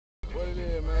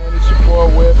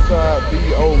Westside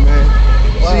BO, man.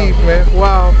 Wow. Chief, man.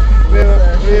 Wow.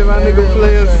 Man, my nigga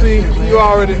Player C. You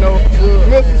already know.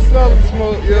 Mr. Southern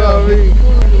Smoke, you know what I mean?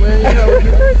 Man, you know what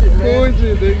shit, man. Cool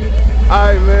shit, nigga.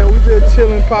 Alright, man. We just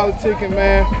chilling, politicking,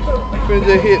 man. Finna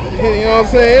just hit, you know what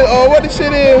I'm saying? Oh, what the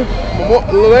shit is?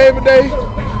 Labor Day?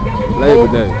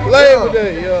 Labor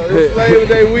Day, yo. It's Labor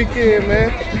Day weekend,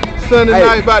 man. Sunday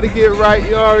night about to get right,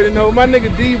 you already know. My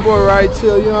nigga D-Boy right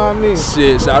chill, you know what I mean?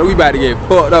 Shit, shout, we about to get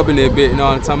fucked up in that bit, you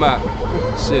know what I'm talking about?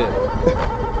 Shit.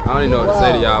 I don't even know what to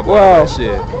say to y'all, boy. Wow.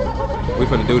 Shit. We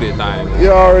finna do this thing, man.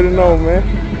 You already know, man.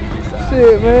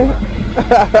 Shit, man.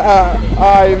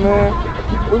 Alright,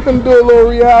 man. We finna do a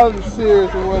little reality series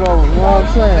or whatever, you know what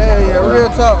I'm saying? Hey, yeah, real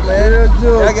talk, man. Real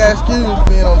joke. I got excused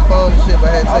being on the phone and shit,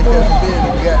 but I had to take care of some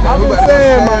business. I'm just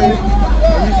saying, man.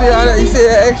 You see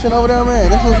that action over there, man?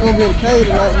 That's what's gonna be in the cave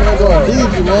tonight, man. Going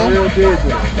DJ, man. Real DJ.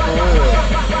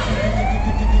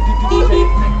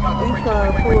 He's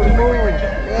trying to pull the move.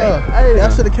 Yeah. Hey,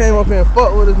 y'all should have came up here and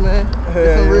fucked with us, man.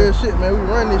 It's some real shit, man. We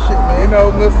run this shit, man. You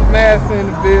know, Mr. Massey in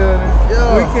the building.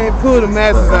 Yeah. We can't pull the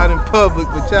masses out in public,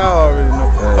 but y'all already know.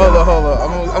 Hold up.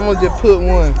 I'm gonna just put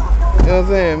one. You know what I'm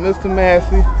saying? Mr.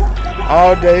 Massey,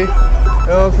 all day. You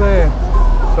know what I'm saying?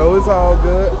 So it's all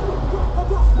good.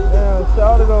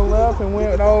 Shawty done left and went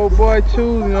with the old boy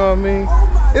Choose, you know what I mean?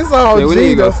 It's all yeah, we need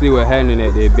to go see what's happening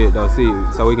at that bit though,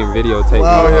 so we can videotape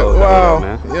wow,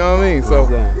 man. You know what I mean? So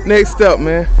next step,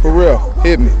 man, for real,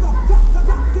 hit me.